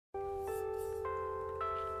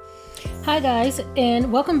Hi guys,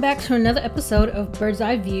 and welcome back to another episode of Bird's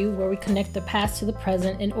Eye View, where we connect the past to the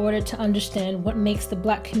present in order to understand what makes the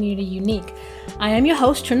Black community unique. I am your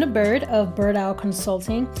host, Trenda Byrd of ByrdOwl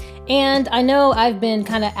Consulting, and I know I've been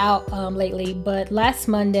kind of out lately, but last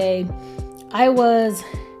Monday I was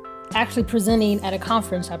actually presenting at a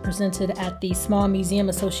conference. I presented at the Small Museum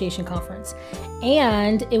Association conference,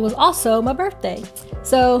 and it was also my birthday.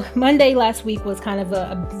 So Monday last week was kind of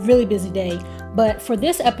a really busy day, but for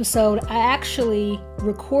this episode, I actually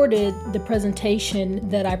recorded the presentation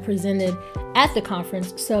that I presented at the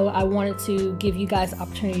conference, so I wanted to give you guys the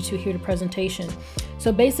opportunity to hear the presentation.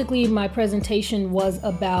 So basically, my presentation was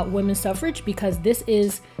about women's suffrage because this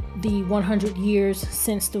is the 100 years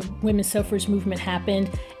since the women's suffrage movement happened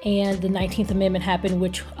and the 19th Amendment happened,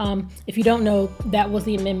 which, if you don't know, that was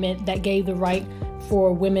the amendment that gave the right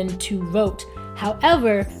for women to vote.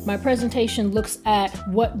 However, my presentation looks at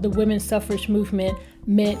what the women's suffrage movement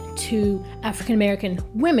meant to African American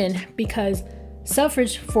women, because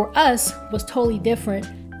suffrage for us was totally different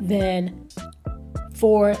than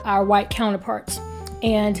for our white counterparts.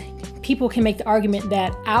 And people can make the argument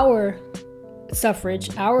that our suffrage,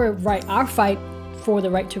 our fight for the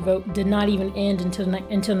right to vote did not even end until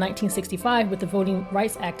 1965 with the Voting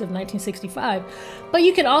Rights Act of 1965. But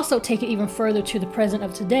you could also take it even further to the present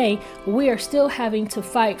of today. We are still having to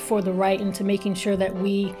fight for the right and to making sure that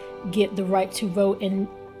we get the right to vote, and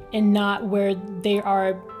not where they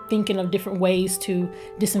are thinking of different ways to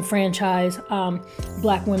disenfranchise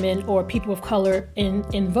Black women or people of color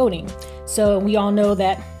in voting. So we all know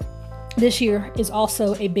that this year is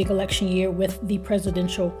also a big election year with the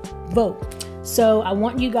presidential vote. So I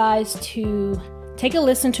want you guys to take a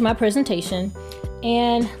listen to my presentation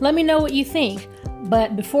and let me know what you think.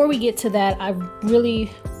 But before we get to that,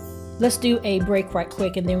 let's do a break right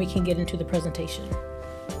quick and then we can get into the presentation.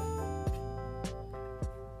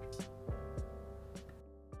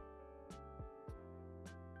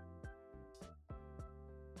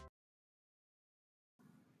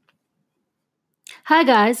 Hi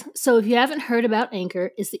guys, so if you haven't heard about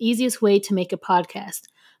Anchor, it's the easiest way to make a podcast.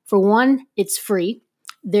 For one, it's free.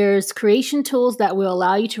 There's creation tools that will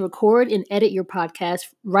allow you to record and edit your podcast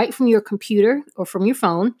right from your computer or from your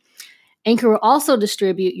phone. Anchor will also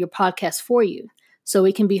distribute your podcast for you, so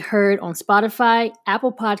it can be heard on Spotify,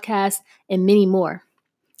 Apple Podcasts, and many more.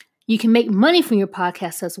 You can make money from your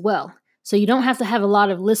podcast as well, so you don't have to have a lot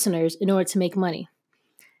of listeners in order to make money.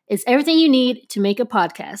 It's everything you need to make a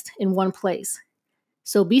podcast in one place.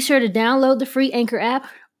 So be sure to download the free Anchor app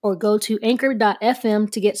or go to anchor.fm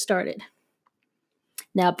to get started.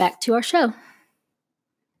 Now back to our show.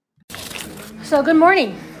 So good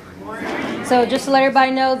morning. Good morning. So just to let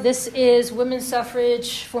everybody know, this is women's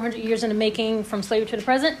suffrage, 400 years in the making from slavery to the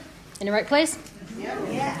present. In the right place?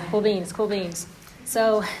 Yeah. Cool beans.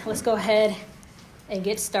 So let's go ahead and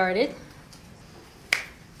get started.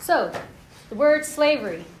 So the word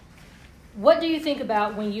slavery. What do you think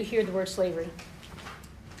about when you hear the word slavery?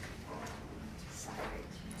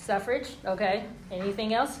 Suffrage, okay.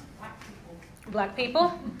 Anything else? Black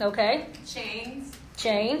people, okay.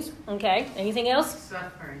 Chains, okay. Anything else?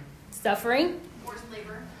 Suffering.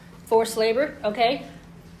 Forced labor, okay.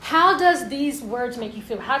 How does these words make you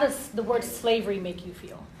feel? How does the word slavery make you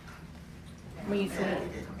feel? When you feel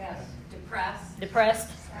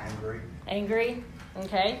depressed, angry,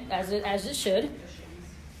 okay, as it should.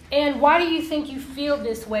 And why do you think you feel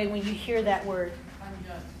this way when you hear that word?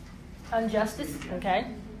 Injustice, okay.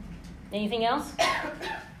 Anything else?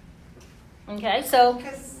 Okay, so...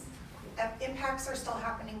 Because impacts are still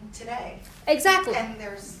happening today. Exactly. And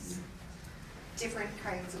there's different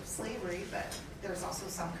kinds of slavery, but there's also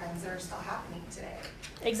some kinds that are still happening today.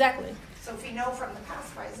 Exactly. So if we know from the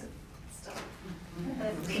past, why is it still...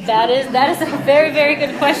 That is a very, very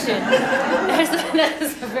good question. That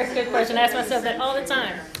is a very good question. I ask myself that all the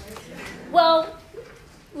time. Well,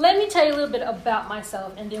 let me tell you a little bit about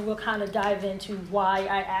myself, and then we'll kind of dive into why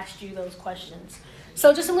I asked you those questions.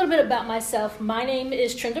 So just a little bit about myself. My name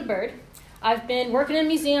is Trenda Byrd. I've been working in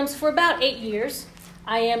museums for about 8 years.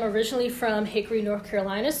 I am originally from Hickory, North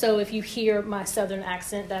Carolina, so if you hear my southern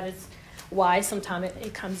accent, that is why sometimes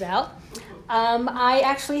it comes out. I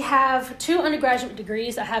actually have 2 undergraduate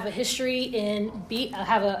degrees. I have a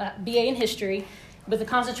BA in history with a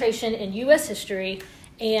concentration in U.S. history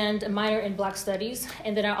and a minor in Black Studies.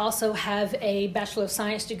 And then I also have a Bachelor of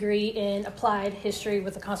Science degree in Applied History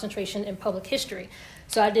with a concentration in Public History.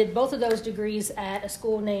 So I did both of those degrees at a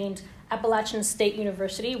school named Appalachian State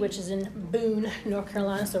University, which is in Boone, North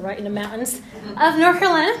Carolina, so right in the mountains of North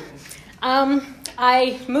Carolina.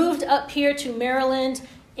 I moved up here to Maryland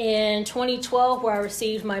in 2012, where I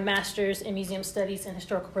received my master's in museum studies and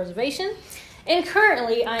historical preservation. And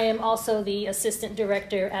currently, I am also the assistant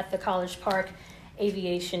director at the College Park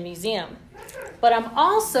Aviation Museum. But I'm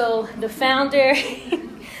also the founder,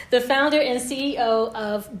 the founder and CEO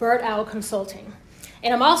of ByrdOwl Consulting.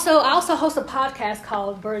 And I also host a podcast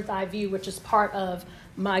called Bird's Eye View, which is part of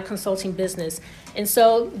my consulting business. And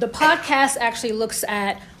so the podcast actually looks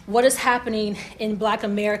at what is happening in Black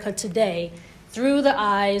America today through the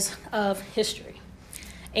eyes of history.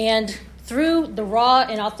 And through the raw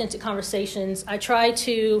and authentic conversations, I try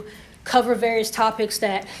to cover various topics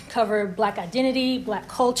that cover Black identity, Black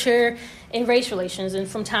culture, and race relations. And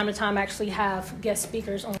from time to time, I actually have guest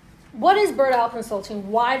speakers on. What is ByrdOwl Consulting?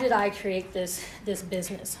 Why did I create this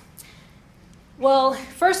business? Well,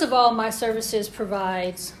 first of all, my services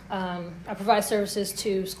I provide services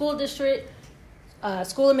to school district,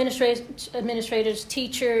 school administrators,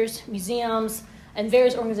 teachers, museums, and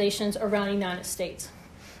various organizations around the United States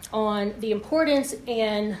on the importance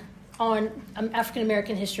and on African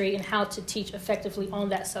American history and how to teach effectively on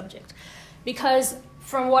that subject. Because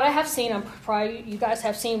from what I have seen, you guys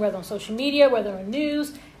have seen, whether on social media, whether on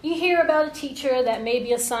news, you hear about a teacher that may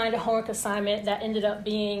be assigned a homework assignment that ended up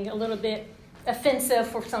being a little bit offensive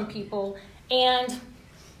for some people. And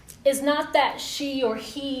it's not that she or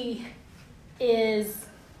he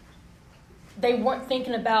they weren't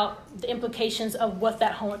thinking about the implications of what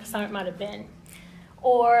that homework assignment might have been.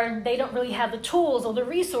 Or they don't really have the tools or the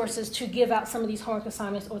resources to give out some of these homework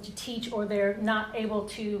assignments or to teach, or they're not able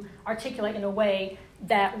to articulate in a way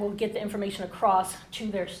that will get the information across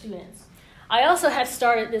to their students. I also had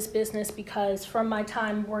started this business because from my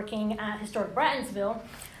time working at Historic Brattonsville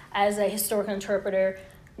as a historical interpreter,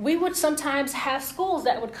 we would sometimes have schools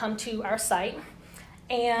that would come to our site,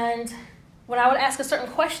 and when I would ask a certain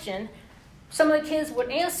question, some of the kids would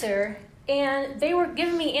answer, and they were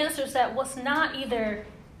giving me answers that wasn't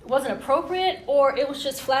appropriate, or it was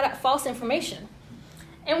just flat out false information.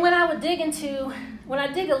 And when I dig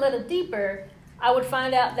a little deeper, I would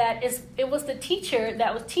find out that it was the teacher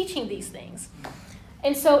that was teaching these things.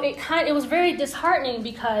 And so it was very disheartening,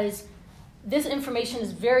 because this information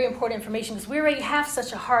is very important information, because we already have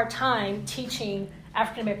such a hard time teaching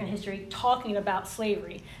African American history, talking about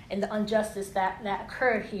slavery and the injustice that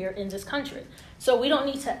occurred here in this country. So we don't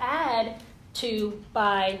need to add to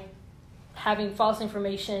by having false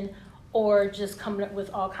information or just coming up with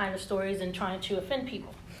all kinds of stories and trying to offend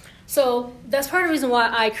people. So that's part of the reason why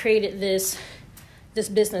I created this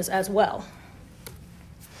business as well.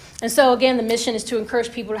 And so again, the mission is to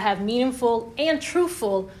encourage people to have meaningful and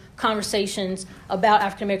truthful conversations about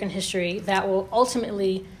African American history that will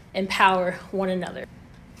ultimately empower one another.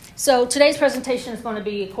 So today's presentation is going to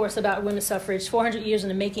be, of course, about women's suffrage, 400 years in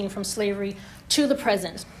the making from slavery to the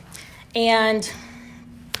present. And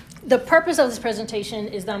the purpose of this presentation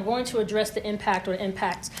is that I'm going to address the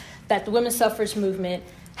impacts that the women's suffrage movement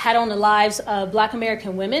had on the lives of Black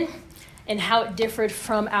American women and how it differed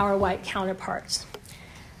from our white counterparts.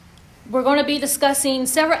 We're going to be discussing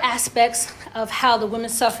several aspects of how the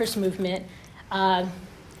women's suffrage movement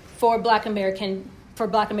for Black American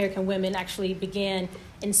women actually began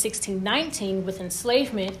in 1619 with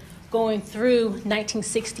enslavement, going through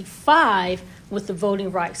 1965 with the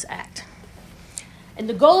Voting Rights Act. And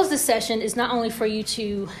the goal of this session is not only for you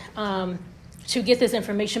to get this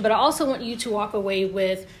information, but I also want you to walk away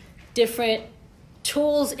with different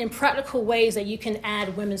tools and practical ways that you can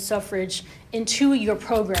add women's suffrage into your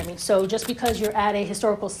programming. So just because you're at a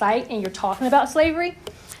historical site and you're talking about slavery,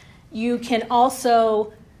 you can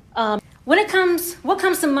also, what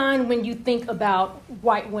comes to mind when you think about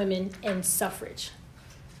white women and suffrage?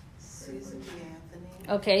 Susan B. Anthony.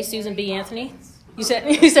 Okay, Susan B. Anthony. You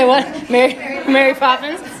said what? Mary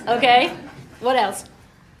Poppins. Okay. What else?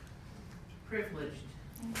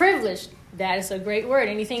 Privileged. That is a great word.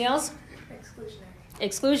 Anything else?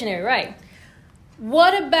 Exclusionary, right.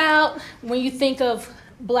 What about when you think of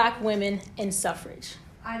Black women in suffrage?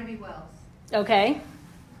 Ida B. Wells. Okay.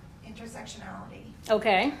 Intersectionality.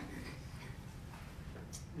 Okay.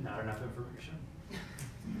 Not enough information.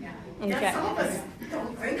 Yeah. Okay. Some of us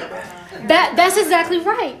don't think about it. That's exactly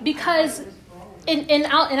right, because and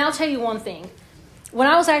I'll tell you one thing. When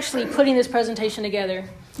I was actually putting this presentation together,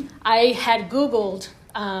 I had Googled.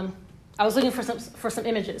 I was looking for some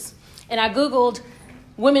images, and I Googled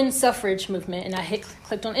women's suffrage movement, and I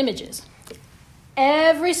clicked on images.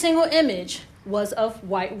 Every single image was of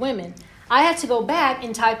white women. I had to go back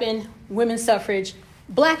and type in women's suffrage,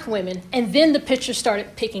 Black women, and then the pictures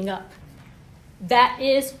started picking up. That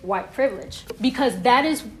is white privilege, because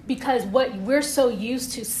what we're so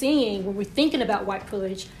used to seeing when we're thinking about white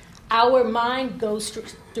privilege, our mind goes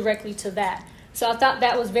directly to that. So I thought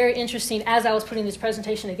that was very interesting as I was putting this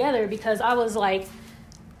presentation together, because I was like,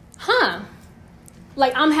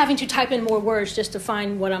 like I'm having to type in more words just to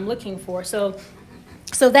find what I'm looking for. So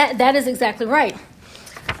that is exactly right.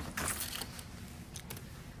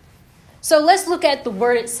 So let's look at the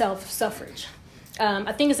word itself, suffrage.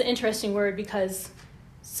 I think it's an interesting word because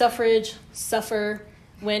suffrage, suffer,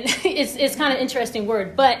 when it's kind of an interesting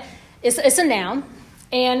word, but it's a noun,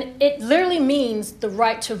 and it literally means the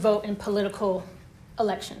right to vote in political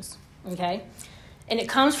elections, okay? And it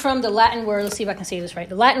comes from the Latin word, let's see if I can say this right,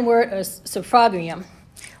 the Latin word is suffragium,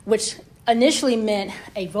 which initially meant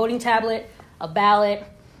a voting tablet, a ballot,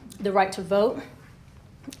 the right to vote.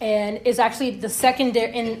 And it's actually the second,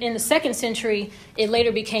 in the 2nd century, it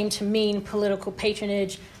later became to mean political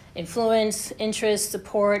patronage, influence, interest,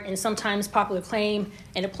 support, and sometimes popular claim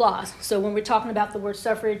and applause. So when we're talking about the word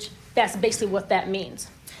suffrage, that's basically what that means.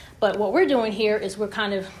 But what we're doing here is we're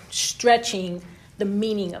kind of stretching the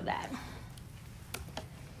meaning of that.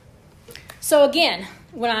 So again,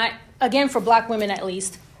 for Black women at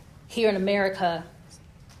least, here in America,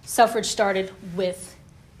 suffrage started with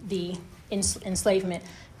the enslavement.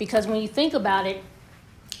 Because when you think about it,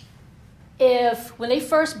 when they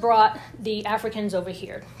first brought the Africans over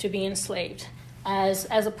here to be enslaved as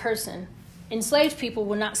a person, enslaved people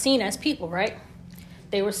were not seen as people, right?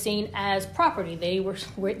 They were seen as property. They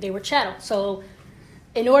were chattel. So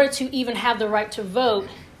in order to even have the right to vote,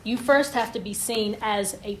 you first have to be seen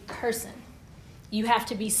as a person. You have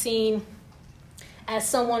to be seen as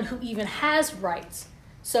someone who even has rights.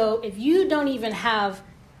 So if you don't even have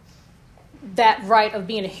that right of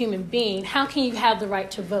being a human being, how can you have the right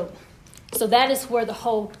to vote? So that is where the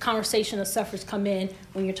whole conversation of suffrage come in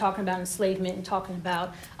when you're talking about enslavement and talking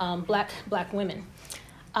about black women.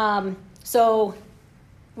 So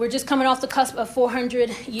we're just coming off the cusp of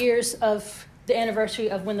 400 years of the anniversary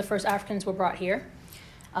of when the first Africans were brought here.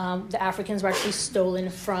 The Africans were actually stolen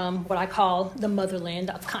from what I call the motherland,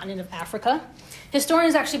 the continent of Africa.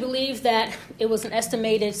 Historians actually believe that it was an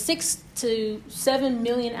estimated 6 to 7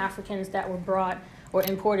 million Africans that were brought or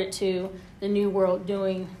imported to the New World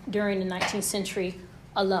during the 19th century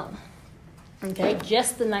alone. Okay,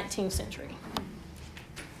 just the 19th century.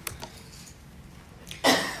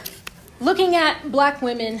 Looking at Black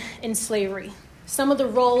women in slavery, some of the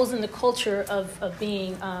roles in the culture of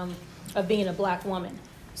being a Black woman.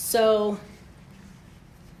 So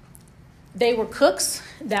they were cooks.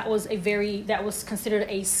 That was considered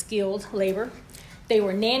a skilled labor. They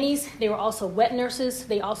were nannies. They were also wet nurses.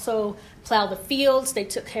 They also plowed the fields. They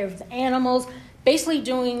took care of the animals, basically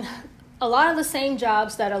doing a lot of the same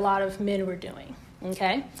jobs that a lot of men were doing.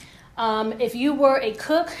 Okay, if you were a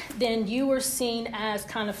cook, then you were seen as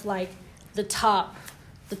kind of like the top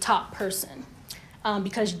person,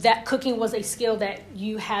 because that cooking was a skill that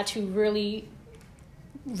you had to really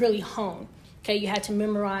hone. Okay, you had to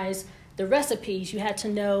memorize the recipes. You had to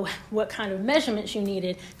know what kind of measurements you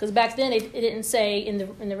needed, because back then it didn't say in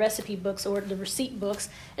the recipe books or the receipt books,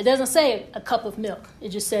 it doesn't say a cup of milk. It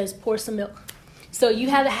just says pour some milk. So you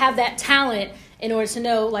had to have that talent in order to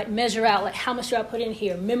know, like, measure out, like, how much do I put in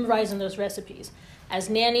here, memorizing those recipes. As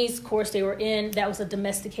nannies, of course, that was a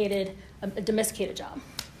domesticated job.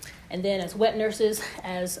 And then as wet nurses,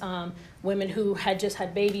 as women who had just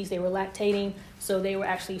had babies, they were lactating, so they were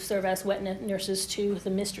actually serve as wet nurses to the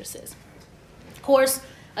mistresses. Of course,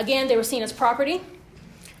 again, they were seen as property,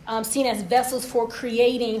 seen as vessels for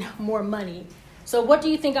creating more money. So what do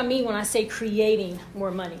you think I mean when I say creating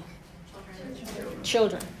more money?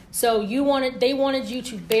 Children. So they wanted you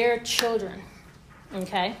to bear children,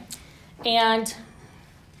 okay? And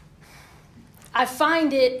I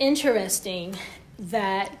find it interesting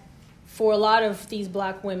that for a lot of these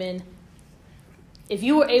Black women, if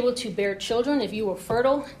you were able to bear children, if you were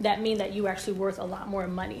fertile, that means that you were actually worth a lot more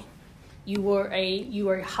money. You were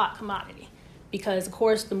a hot commodity, because of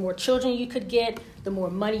course the more children you could get, the more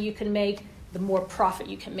money you can make, the more profit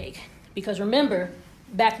you can make. Because remember,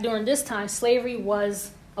 back during this time, slavery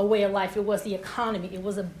was a way of life. It was the economy. It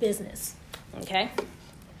was a business. Okay?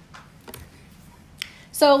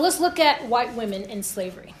 So let's look at white women in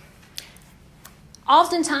slavery.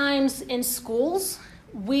 Oftentimes in schools,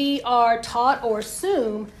 we are taught or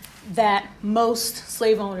assume that most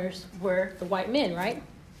slave owners were the white men, right?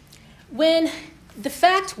 When the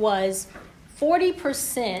fact was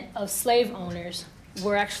 40% of slave owners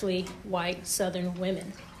were actually white Southern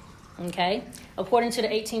women, okay? According to the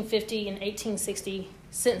 1850 and 1860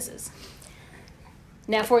 census.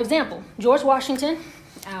 Now, for example, George Washington,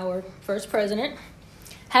 our first president,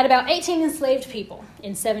 had about 18 enslaved people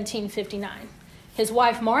in 1759. His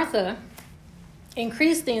wife, Martha,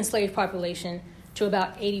 increased the enslaved population to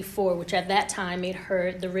about 84, which at that time made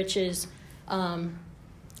her the richest,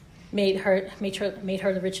 made her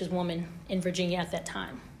the richest woman in Virginia at that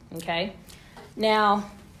time. Okay,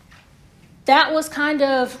 now that was kind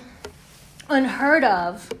of unheard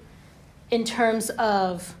of in terms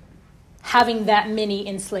of having that many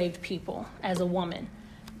enslaved people as a woman,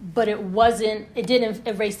 but it didn't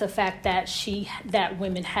erase the fact that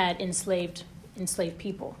women had enslaved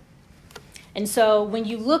people. And so when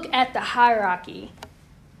you look at the hierarchy,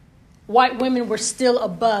 white women were still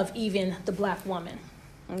above even the black woman,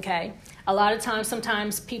 okay? A lot of times,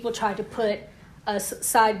 sometimes people try to put us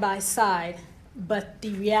side by side, but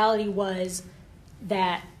the reality was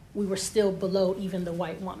that we were still below even the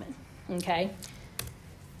white woman, okay?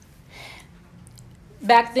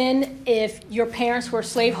 Back then, if your parents were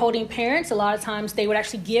slave-holding parents, a lot of times they would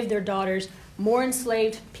actually give their daughters more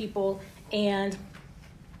enslaved people and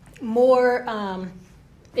more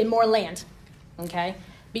land, okay?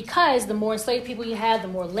 Because the more enslaved people you had, the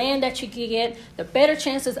more land that you could get, the better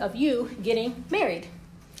chances of you getting married.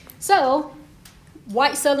 So,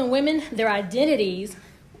 white Southern women, their identities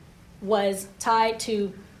was tied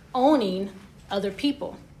to owning other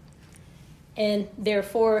people. And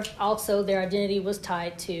therefore, also their identity was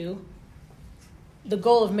tied to, the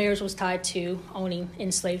goal of marriage was tied to owning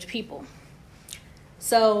enslaved people.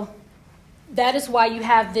 So, that is why you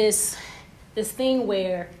have this thing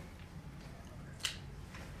where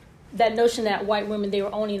that notion that white women, they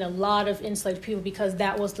were owning a lot of enslaved people because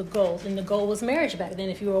that was the goal. And the goal was marriage back then.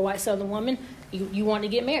 If you were a white Southern woman, you wanted to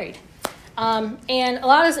get married. And a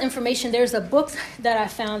lot of this information, there's a book that I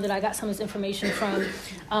found that I got some of this information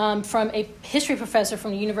from a history professor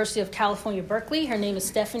from the University of California, Berkeley. Her name is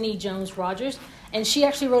Stephanie Jones Rogers. And she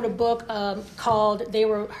actually wrote a book called They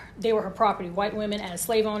Were Her Property, White Women as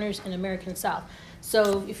Slave Owners in the American South.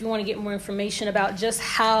 So if you want to get more information about just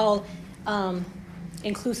how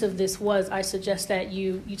inclusive this was, I suggest that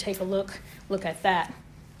you take a look at that.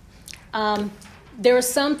 There were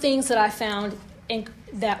some things that I found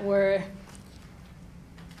that were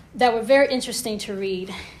very interesting to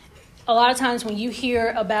read. A lot of times when you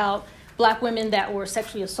hear about black women that were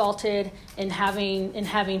sexually assaulted and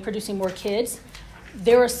producing more kids,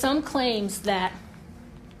 there are some claims that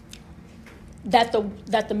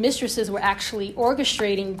the mistresses were actually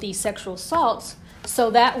orchestrating these sexual assaults,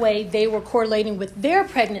 so that way they were correlating with their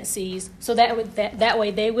pregnancies, so that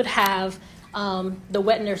way they would have the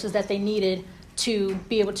wet nurses that they needed to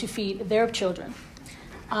be able to feed their children.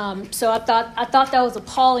 So I thought that was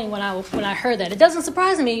appalling when I heard that. It doesn't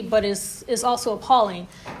surprise me, but it's also appalling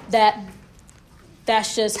that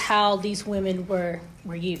that's just how these women were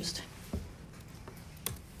used.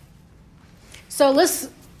 So let's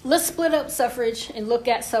split up suffrage and look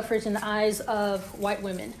at suffrage in the eyes of white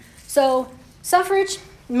women. So suffrage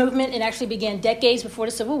movement, it actually began decades before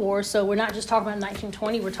the Civil War. So we're not just talking about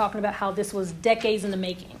 1920. We're talking about how this was decades in the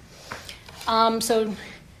making.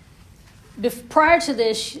 Prior to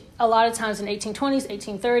this, a lot of times in 1820s,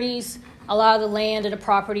 1830s, a lot of the land and the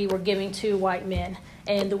property were given to white men.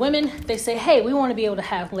 And the women, they say, hey, we want to be able to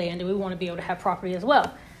have land and we want to be able to have property as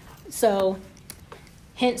well. So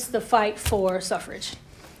hence the fight for suffrage.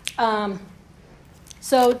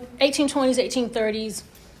 So 1820s, 1830s,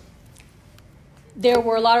 there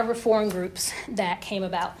were a lot of reform groups that came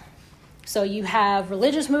about. So you have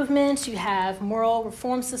religious movements, you have moral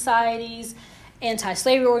reform societies,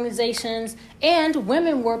 anti-slavery organizations, and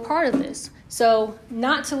women were part of this. So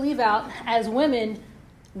not to leave out, as women,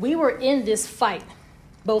 we were in this fight,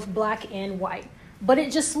 both black and white. But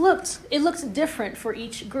it looked different for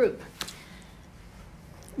each group.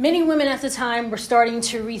 Many women at the time were starting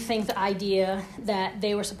to rethink the idea that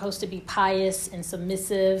they were supposed to be pious and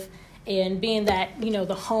submissive, and being that,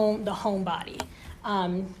 the home body,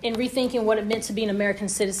 and rethinking what it meant to be an American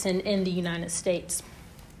citizen in the United States.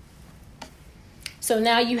 So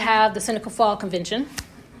now you have the Seneca Fall Convention.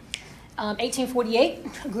 1848,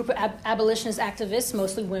 a group of abolitionist activists,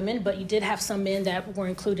 mostly women, but you did have some men that were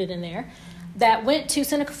included in there, that went to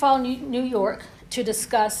Seneca Fall, New York, to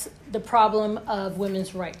discuss the problem of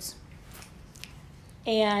women's rights.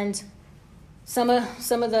 And some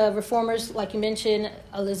of the reformers, like you mentioned,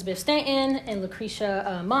 Elizabeth Stanton and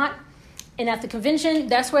Lucretia Mott, and at the convention,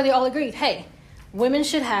 that's where they all agreed, hey, women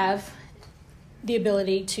should have the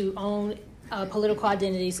ability to own political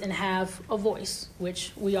identities and have a voice,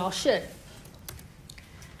 which we all should.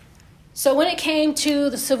 So when it came to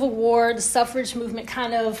the Civil War, the suffrage movement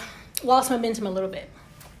kind of lost momentum a little bit.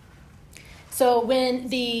 So when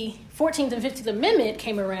the 14th and 15th Amendment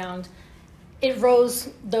came around, it rose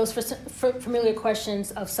those familiar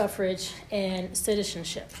questions of suffrage and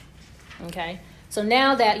citizenship. Okay, So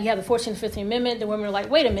now that you have the 14th and 15th Amendment, the women are like,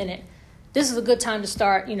 wait a minute, this is a good time to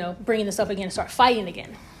start, bringing this up again and start fighting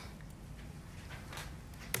again.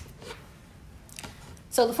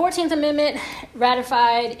 So the 14th Amendment,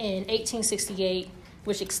 ratified in 1868,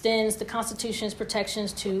 which extends the Constitution's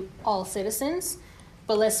protections to all citizens.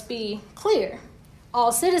 But let's be clear,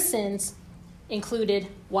 all citizens included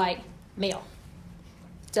white male.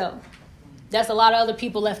 So that's a lot of other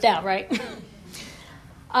people left out, right?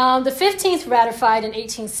 The 15th ratified in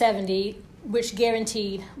 1870, which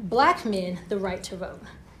guaranteed black men the right to vote.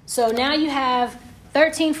 So now you have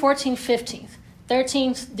 13th, 14th, 15th.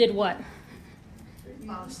 13th did what?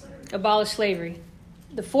 Abolished slavery.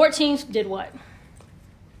 The 14th did what?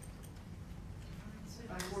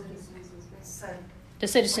 The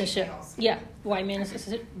citizenship. Yeah, white men.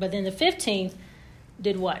 But then the 15th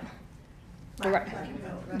did what? The right.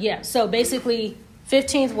 Yeah, so basically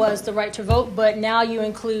 15th was the right to vote, but now you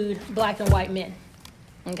include black and white men.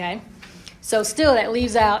 Okay? So still that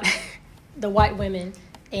leaves out the white women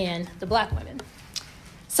and the black women.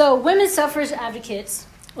 So women's suffrage advocates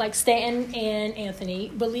like Stanton and Anthony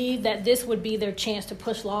believed that this would be their chance to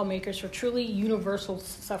push lawmakers for truly universal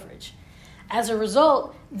suffrage. As a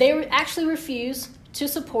result, they actually refused to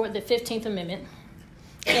support the 15th Amendment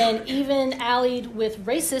and even allied with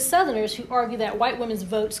racist Southerners who argued that white women's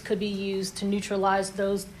votes could be used to neutralize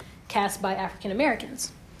those cast by African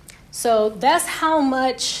Americans. So that's how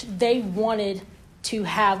much they wanted to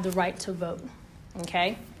have the right to vote,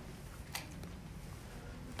 okay?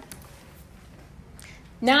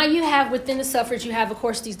 Now you have within the suffrage, you have, of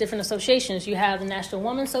course, these different associations. You have the National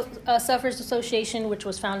Women's Suffrage Association, which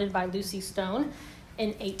was founded by Lucy Stone in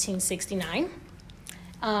 1869,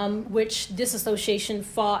 which this association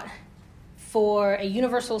fought for a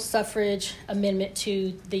universal suffrage amendment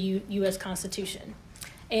to the U.S. Constitution.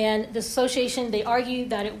 And the association, they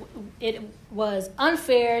argued that it was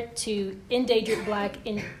unfair to endanger black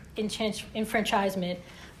enfranchisement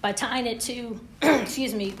by tying it to,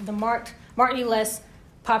 the Martin E. Less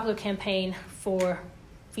popular campaign for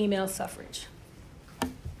female suffrage.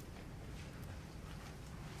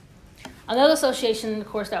 Another association, of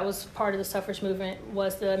course, that was part of the suffrage movement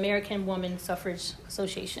was the American Woman Suffrage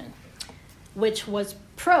Association, which was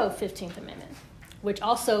pro-15th Amendment, which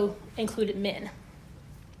also included men.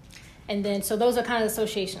 And then, so those are kind of the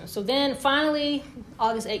associations. So then finally,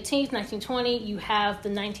 August 18th, 1920, you have the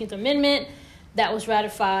 19th Amendment that was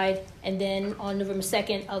ratified. And then on November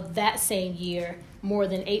 2nd of that same year, more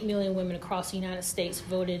than 8 million women across the United States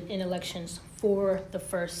voted in elections for the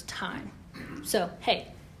first time. So, hey,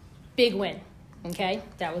 big win, okay?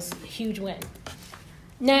 That was a huge win.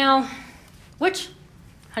 Now, which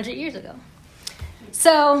 100 years ago.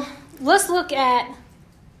 So let's look at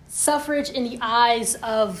suffrage in the eyes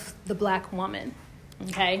of the black woman,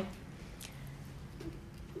 okay?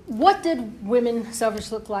 What did women's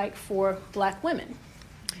suffrage look like for black women?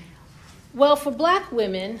 Well, for black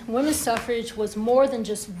women, women's suffrage was more than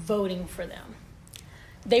just voting for them.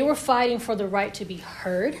 They were fighting for the right to be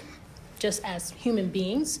heard, just as human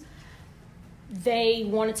beings. They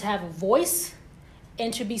wanted to have a voice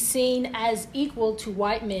and to be seen as equal to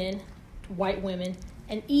white men, white women,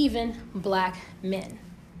 and even black men,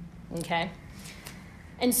 okay?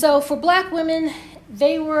 And so for black women,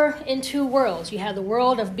 they were in two worlds. You had the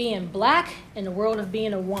world of being black and the world of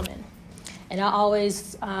being a woman. And I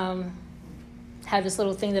always have this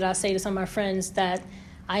little thing that I say to some of my friends that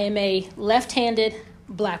I am a left-handed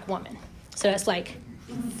black woman. So that's like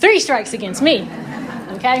 3 strikes against me,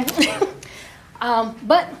 okay?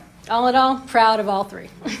 But all in all, proud of all 3.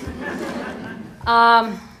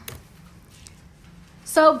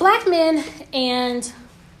 So black men and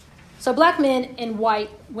white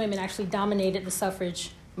women actually dominated the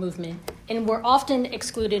suffrage movement and were often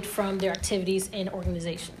excluded from their activities and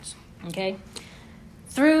organizations, okay?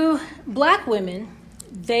 Through black women,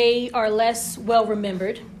 they are less well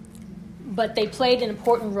remembered, but they played an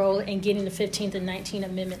important role in getting the 15th and 19th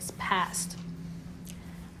Amendments passed.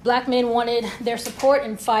 Black men wanted their support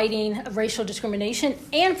in fighting racial discrimination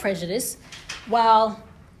and prejudice, while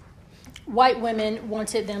white women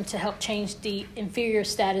wanted them to help change the inferior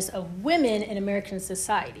status of women in American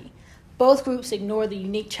society. Both groups ignored the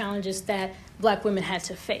unique challenges that black women had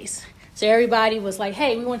to face. So everybody was like,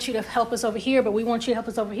 hey, we want you to help us over here, but we want you to help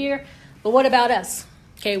us over here. But what about us?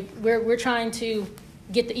 Okay, we're trying to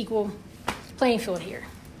get the equal playing field here.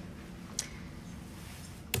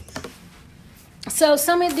 So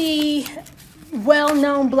some of the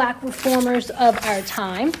well-known black reformers of our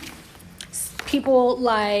time, people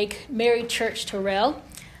like Mary Church Terrell,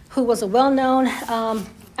 who was a well-known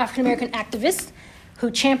African-American activist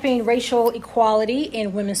who championed racial equality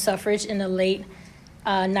and women's suffrage in the late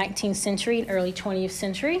 19th century and early 20th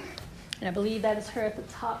century. And I believe that is her at the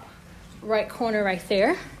top right corner right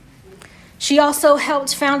there. She also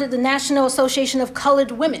helped founded the National Association of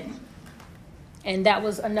Colored Women. And that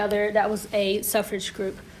was a suffrage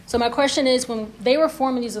group. So my question is, when they were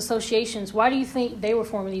forming these associations, why do you think they were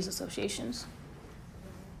forming these associations?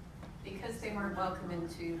 Because they weren't welcome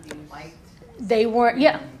into the white. They weren't,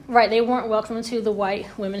 yeah, right. They weren't welcome into the White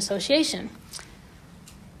Women's Association.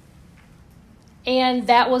 And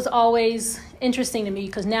that was always interesting to me,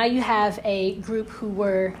 because now you have a group who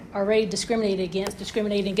were already discriminating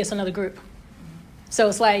against another group. So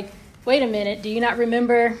it's like, wait a minute, do you not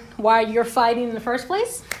remember why you're fighting in the first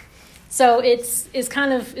place? So it's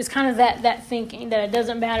kind of that thinking that it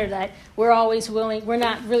doesn't matter, that we're always willing. We're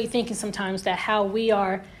not really thinking sometimes that how we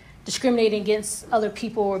are discriminating against other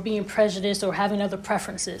people or being prejudiced or having other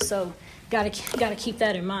preferences. So got to keep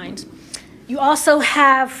that in mind. You also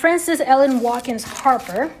have Frances Ellen Watkins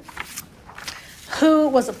Harper, who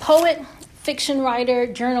was a poet, fiction writer,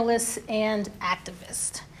 journalist, and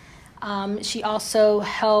activist. She also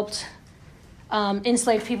helped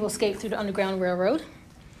enslaved people escape through the Underground Railroad,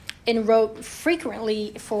 and wrote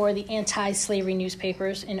frequently for the anti-slavery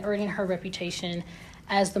newspapers, and earning her reputation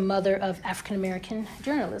as the mother of African-American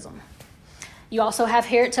journalism. You also have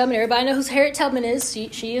Harriet Tubman. Everybody knows who Harriet Tubman is.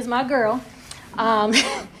 She is my girl.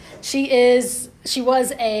 She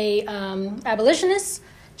was a abolitionist.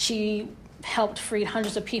 She helped free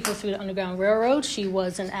hundreds of people through the Underground Railroad. She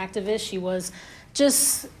was an activist. She was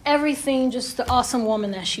just everything, just the awesome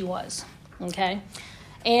woman that she was. Okay?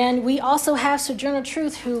 And we also have Sojourner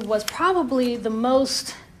Truth, who was probably the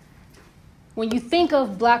most, when you think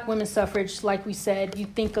of Black women's suffrage, like we said, you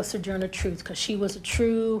think of Sojourner Truth, because she was a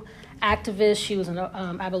true activist. She was an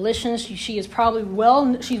abolitionist. She is probably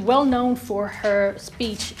she's well known for her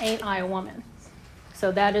speech, "Ain't I a Woman?"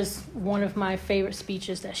 So that is one of my favorite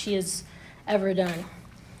speeches that she has ever done.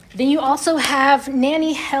 Then you also have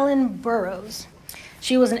Nannie Helen Burroughs.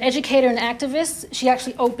 She was an educator and activist. She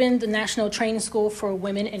actually opened the National Training School for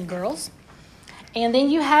Women and Girls. And then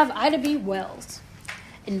you have Ida B. Wells,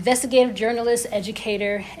 investigative journalist,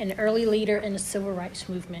 educator, and early leader in the civil rights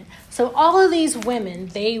movement. So all of these women,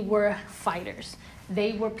 they were fighters.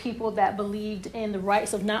 They were people that believed in the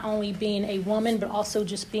rights of not only being a woman, but also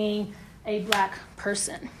just being a Black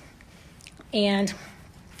person. And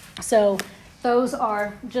so those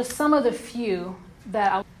are just some of the few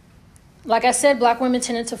that like I said, Black women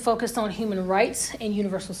tended to focus on human rights and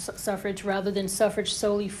universal suffrage rather than suffrage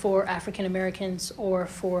solely for African Americans or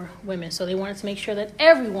for women. So they wanted to make sure that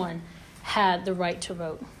everyone had the right to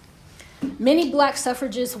vote. Many Black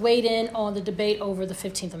suffragists weighed in on the debate over the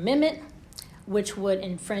 15th Amendment, which would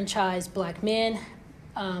enfranchise Black men,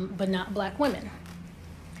 but not Black women.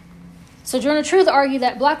 Sojourner Truth argued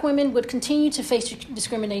that Black women would continue to face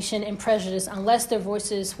discrimination and prejudice unless their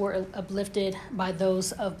voices were uplifted by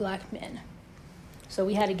those of Black men. So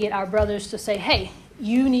we had to get our brothers to say, hey,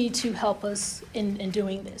 you need to help us in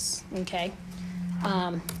doing this, okay?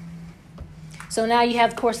 So now you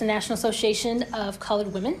have, of course, the National Association of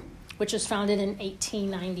Colored Women, which was founded in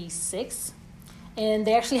 1896. And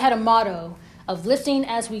they actually had a motto of lifting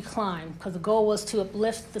as we climb, because the goal was to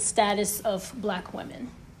uplift the status of Black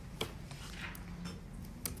women.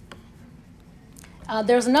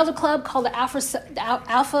 There's another club called the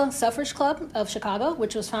Alpha Suffrage Club of Chicago,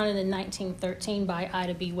 which was founded in 1913 by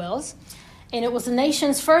Ida B. Wells. And it was the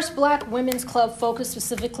nation's first Black women's club focused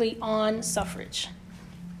specifically on suffrage.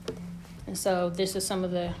 And so this is some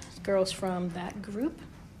of the girls from that group.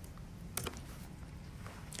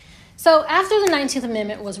 So after the 19th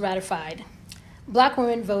Amendment was ratified, Black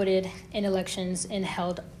women voted in elections and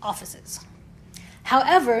held offices.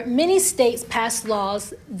 However, many states passed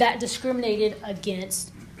laws that discriminated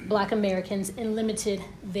against Black Americans and limited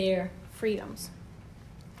their freedoms.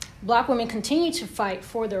 Black women continue to fight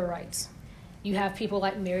for their rights. You have people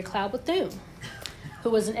like Mary Cloud Bethune,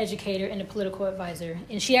 who was an educator and a political advisor,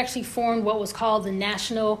 and she actually formed what was called the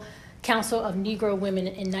National Council of Negro Women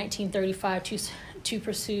in 1935 to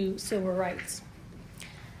pursue civil rights.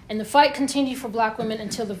 And the fight continued for Black women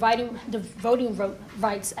until the Voting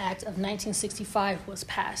Rights Act of 1965 was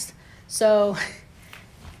passed. So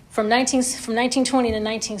from 1920 to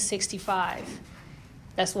 1965,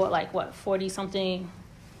 that's 40-something?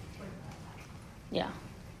 Yeah.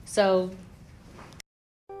 So,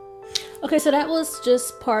 okay, so that was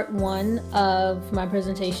just part one of my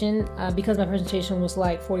presentation. Because my presentation was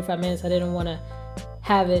like 45 minutes, I didn't want to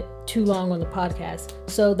have it too long on the podcast.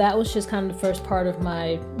 So that was just kind of the first part of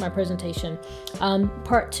my presentation.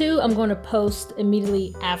 Part 2, I'm going to post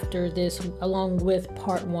immediately after this along with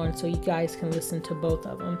part 1, so you guys can listen to both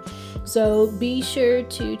of them. So be sure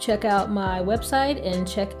to check out my website and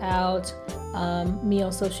check out me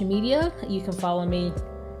on social media. You can follow me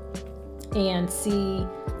and see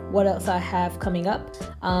what else I have coming up.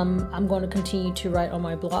 I'm going to continue to write on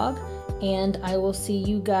my blog, and I will see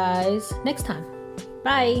you guys next time.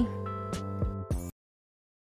 Bye.